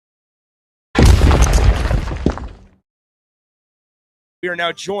We are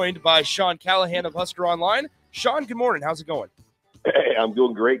now joined by Sean Callahan of Husker Online. Sean, good morning. How's it going? Hey, I'm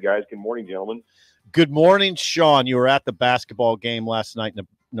doing great, guys. Good morning, gentlemen. Good morning, Sean. You were at the basketball game last night.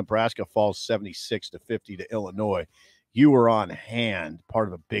 Nebraska falls 76-50 to Illinois. You were on hand, part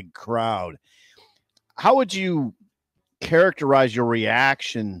of a big crowd. How would you characterize your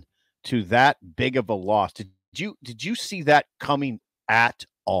reaction to that big of a loss? Did you see that coming at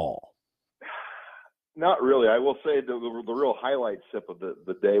all? Not really. I will say the real highlight sip of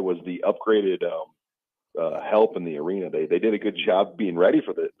the day was the upgraded help in the arena. They did a good job being ready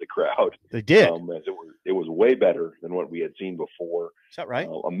for the crowd. They did. As it was way better than what we had seen before. Is that right?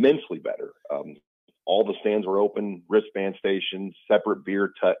 Immensely better. All the stands were open, wristband stations, separate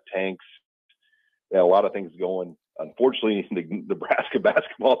beer tanks. A lot of things going. Unfortunately, the Nebraska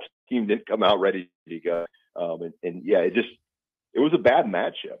basketball team didn't come out ready to go. It was a bad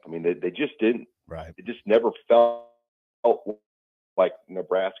matchup. I mean, they just didn't. Right. It just never felt like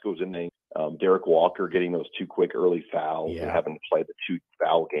Nebraska was in the Derek Walker getting those two quick early fouls and having to play the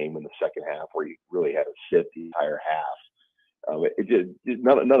 2-foul game in the second half where he really had to sit the entire half.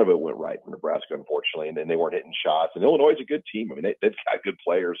 None of it went right for Nebraska, unfortunately, and then they weren't hitting shots. And Illinois is a good team. I mean, they've got good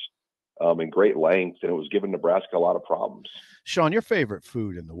players and great length, and it was giving Nebraska a lot of problems. Sean, your favorite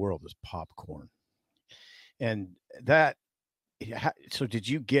food in the world is popcorn. And that – so did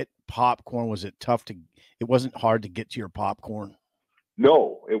you get popcorn? Was it tough to – it wasn't hard to get to your popcorn?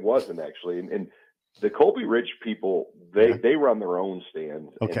 No, it wasn't actually. And the Colby Ridge people, they run their own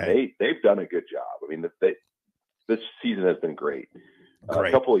stands. Okay. And they've done a good job. I mean, this season has been great.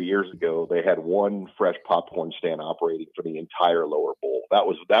 A couple of years ago, they had one fresh popcorn stand operating for the entire lower bowl. That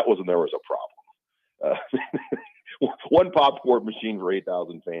was when there was a problem. One popcorn machine for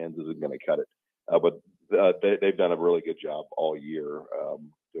 8,000 fans isn't going to cut it. But they've done a really good job all year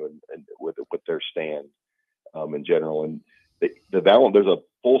doing with their stand in general. And there's a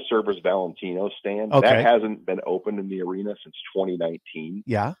full service Valentino stand that hasn't been open in the arena since 2019.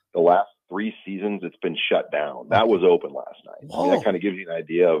 Yeah, the last 3 seasons it's been shut down. That was open last night. I mean, that kind of gives you an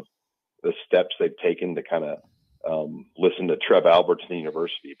idea of the steps they've taken to kind of listen to Trev Alberts in the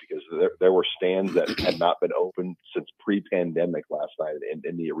university, because there were stands that had not been open since pre-pandemic last night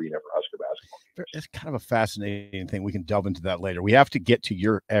in the arena for Husker basketball. It's kind of a fascinating thing. We can delve into that later. We have to get to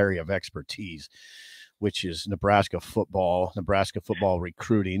your area of expertise, which is Nebraska football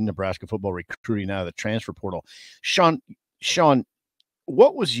recruiting out of the transfer portal. Sean,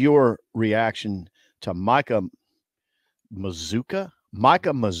 what was your reaction to Micah Mazuka,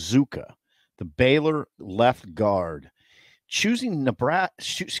 the Baylor left guard, choosing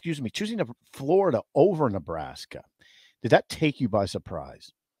Florida over Nebraska? Did that take you by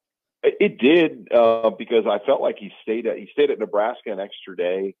surprise? It did, because I felt like he stayed at Nebraska an extra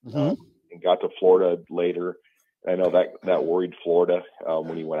day. And got to Florida later. I know that worried Florida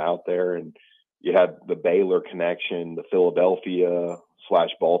when he went out there. And you had the Baylor connection, the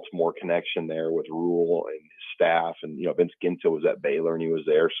Philadelphia/Baltimore connection there with Rule and his staff. And, Vince Ginto was at Baylor and he was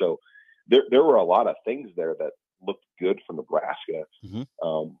there. So there were a lot of things there that looked good for Nebraska.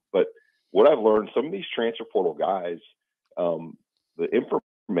 But what I've learned, some of these transfer portal guys, the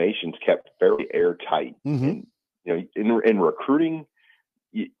information's kept fairly airtight. And, in recruiting,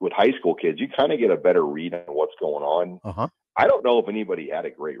 with high school kids, you kind of get a better read on what's going on. I don't know if anybody had a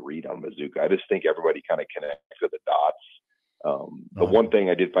great read on Mazuka. I just think everybody kind of connected the dots. The one thing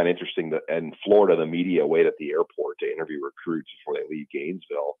I did find interesting, that in Florida, the media wait at the airport to interview recruits before they leave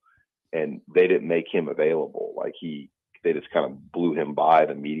Gainesville, and they didn't make him available. They just kind of blew him by,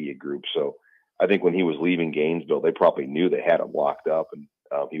 the media group. So I think when he was leaving Gainesville, they probably knew they had him locked up, and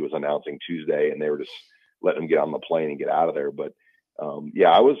he was announcing Tuesday, and they were just letting him get on the plane and get out of there. But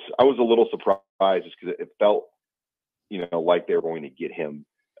I was a little surprised just because it felt, like they were going to get him,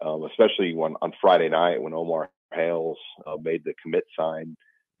 especially on Friday night when Omar Hales made the commit sign.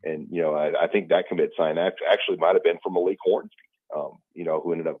 And, I think that commit sign actually might have been from Malik Hornsby,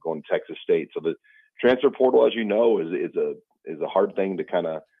 who ended up going to Texas State. So the transfer portal, as you know, is a hard thing to kind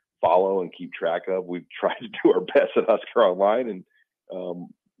of follow and keep track of. We've tried to do our best at Husker Online, and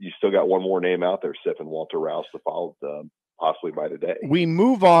you still got one more name out there, Sif and Walter Rouse, to follow possibly by today. We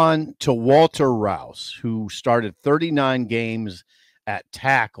move on to Walter Rouse, who started 39 games at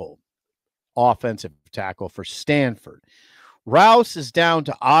offensive tackle for Stanford. Rouse is down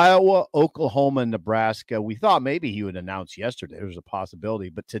to Iowa, Oklahoma, and Nebraska. We thought maybe he would announce yesterday. There was a possibility.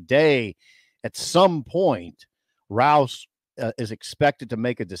 But today, at some point, Rouse is expected to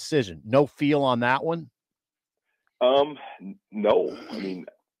make a decision. No feel on that one? No. I mean,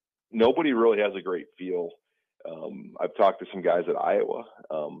 nobody really has a great feel. I've talked to some guys at Iowa.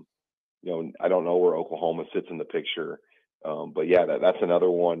 I don't know where Oklahoma sits in the picture. But yeah, that's another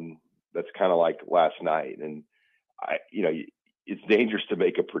one that's kind of like last night. And it's dangerous to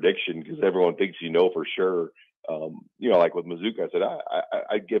make a prediction because everyone thinks for sure. Like with Mizuka, I said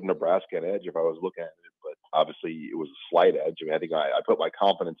I'd give Nebraska an edge if I was looking at it, but obviously it was a slight edge. I mean, I think I put my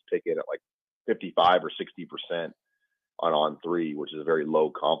confidence pick in at like 55 or 60% on 3, which is a very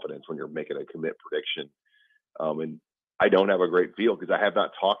low confidence when you're making a commit prediction. And I don't have a great feel because I have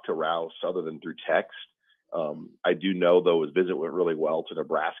not talked to Rouse other than through text. I do know, though, his visit went really well to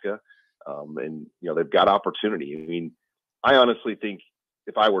Nebraska. And they've got opportunity. I mean, I honestly think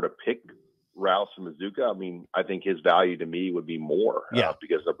if I were to pick Rouse and Mizuka, I mean, I think his value to me would be more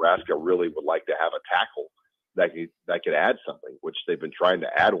because Nebraska really would like to have a tackle that could add something, which they've been trying to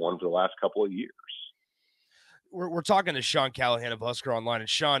add one for the last couple of years. We're talking to Sean Callahan of Husker Online. And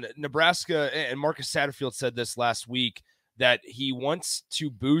Sean, Nebraska and Marcus Satterfield said this last week that he wants to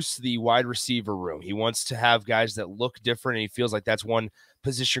boost the wide receiver room. He wants to have guys that look different, and he feels like that's one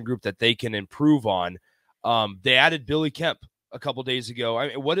position group that they can improve on. They added Billy Kemp a couple days ago. I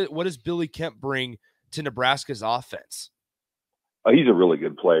mean, what does Billy Kemp bring to Nebraska's offense? He's a really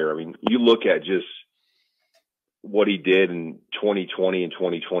good player. I mean, you look at just what he did in 2020 and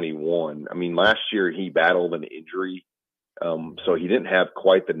 2021. I mean, last year he battled an injury, so he didn't have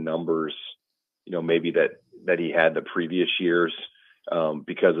quite the numbers, maybe that he had the previous years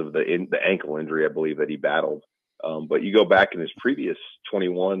because of the ankle injury, I believe, that he battled. But you go back in his previous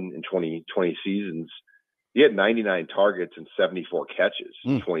 21 and 2020 seasons, he had 99 targets and 74 catches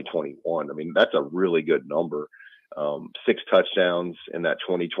in 2021. I mean, that's a really good number. 6 touchdowns in that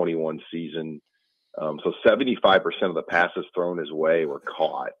 2021 season. So 75% of the passes thrown his way were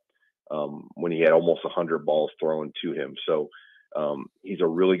caught when he had almost 100 balls thrown to him. So he's a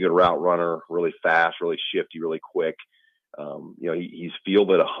really good route runner, really fast, really shifty, really quick. He's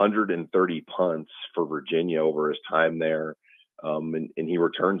fielded 130 punts for Virginia over his time there, and he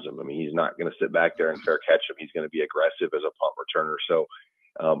returns them. I mean, he's not going to sit back there and fair catch them. He's going to be aggressive as a punt returner. So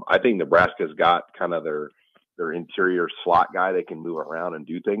I think Nebraska's got kind of their interior slot guy they can move around and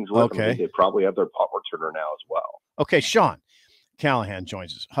do things with. Okay. They probably have their punt returner now as well. Okay, Sean Callahan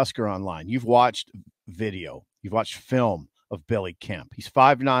joins us, Husker Online. You've watched video. You've watched film of Billy Kemp. He's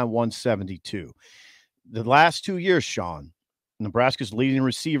 5'9", 172. The last 2 years, Sean, Nebraska's leading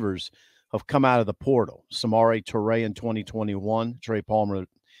receivers have come out of the portal. Samori Toure in 2021, Trey Palmer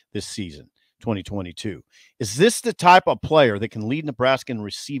this season, 2022. Is this the type of player that can lead Nebraska in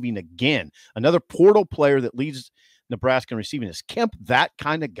receiving again? Another portal player that leads Nebraska in receiving. Is Kemp that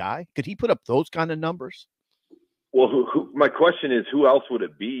kind of guy? Could he put up those kind of numbers? Well, my question is, who else would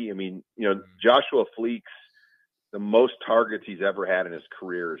it be? I mean, Joshua Fleeks, the most targets he's ever had in his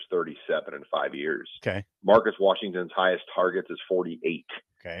career is 37 in 5 years. Okay. Marcus Washington's highest targets is 48.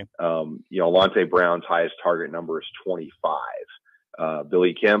 Okay. Alontae Brown's highest target number is 25.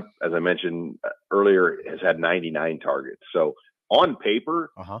 Billy Kemp, as I mentioned earlier, has had 99 targets. So on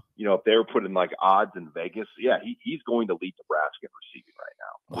paper, if they were putting like odds in Vegas, he's going to lead Nebraska in receiving right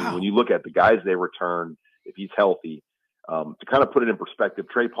now. Wow. I mean, when you look at the guys they return, if he's healthy, to kind of put it in perspective,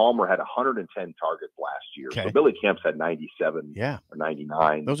 Trey Palmer had 110 targets last year. Okay. So Billy Kemp's had 97 or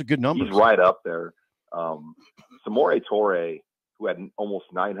 99. Those are good numbers. He's right up there. Samori Toure, who had almost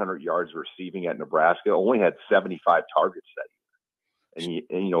 900 yards receiving at Nebraska, only had 75 targets that year.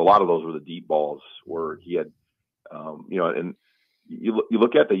 And a lot of those were the deep balls where he had, and you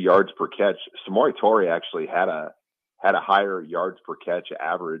look at the yards per catch. Samori Toure actually had a higher yards per catch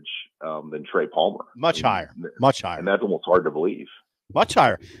average than Trey Palmer. Much higher. And that's almost hard to believe. Much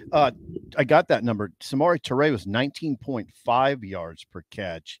higher. I got that number. Samori Toure was 19.5 yards per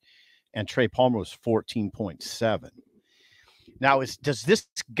catch, and Trey Palmer was 14.7. Now, does this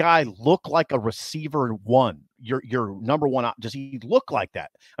guy look like a receiver one? Your number one. Does he look like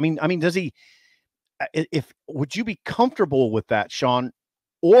that? I mean, does he? Would you be comfortable with that, Sean,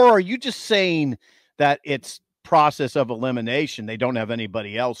 or are you just saying that it's process of elimination? They don't have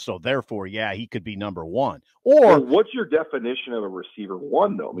anybody else, so therefore, he could be number one. Or what's your definition of a receiver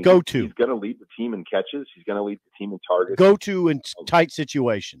one, though? I mean, go-to. He's going to lead the team in catches. He's going to lead the team in targets. Go-to in tight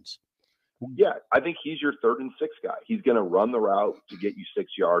situations. Yeah, I think he's your 3rd and 6 guy. He's going to run the route to get you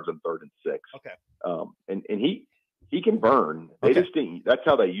 6 yards on 3rd and 6. Okay. And he can burn. They just didn't. That's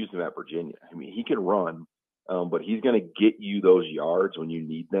how they used him at Virginia. I mean, he can run, but he's going to get you those yards when you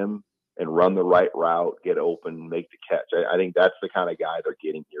need them and run the right route, get open, make the catch. I think that's the kind of guy they're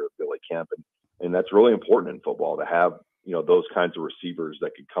getting here with Billy Kemp, and that's really important in football to have those kinds of receivers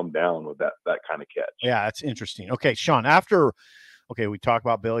that could come down with that kind of catch. Yeah, that's interesting. Okay, Sean, we talked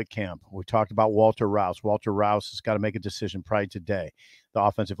about Billy Kemp. We talked about Walter Rouse. Walter Rouse has got to make a decision probably today. the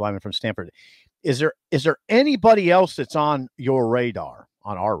offensive lineman from Stanford. Is there anybody else that's on your radar,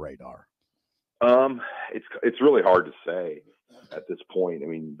 on our radar? It's really hard to say at this point. I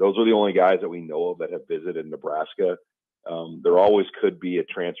mean, those are the only guys that we know of that have visited Nebraska. There always could be a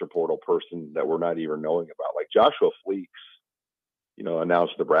transfer portal person that we're not even knowing about. Like Joshua Fleeks,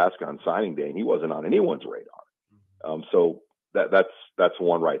 announced Nebraska on signing day, and he wasn't on anyone's radar. So that's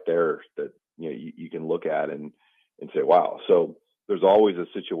one right there that you can look at and say, wow. So there's always a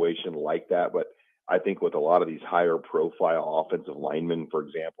situation like that, but I think with a lot of these higher profile offensive linemen, for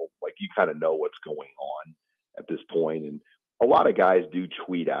example, like you kind of know what's going on at this point. And a lot of guys do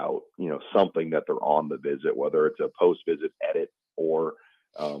tweet out, something that they're on the visit, whether it's a post-visit edit or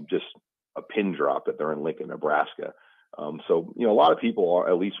just a pin drop that they're in Lincoln, Nebraska. So, a lot of people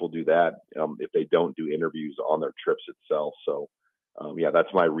at least will do that if they don't do interviews on their trips itself. So,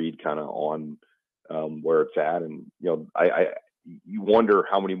 that's my read kind of on where it's at. And, you wonder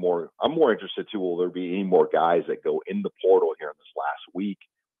how many more. I'm more interested too. Will there be any more guys that go in the portal here in this last week,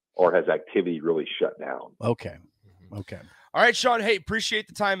 or has activity really shut down? Okay. All right, Sean. Hey, appreciate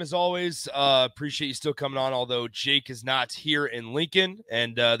the time as always. Appreciate you still coming on, although Jake is not here in Lincoln,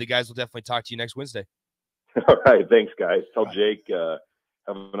 and the guys will definitely talk to you next Wednesday. All right, thanks, guys. Tell Jake have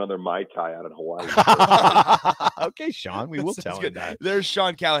another Mai Tai out in Hawaii. Okay, Sean. We will tell him that. There's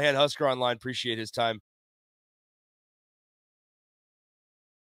Sean Callahan, Husker Online. Appreciate his time.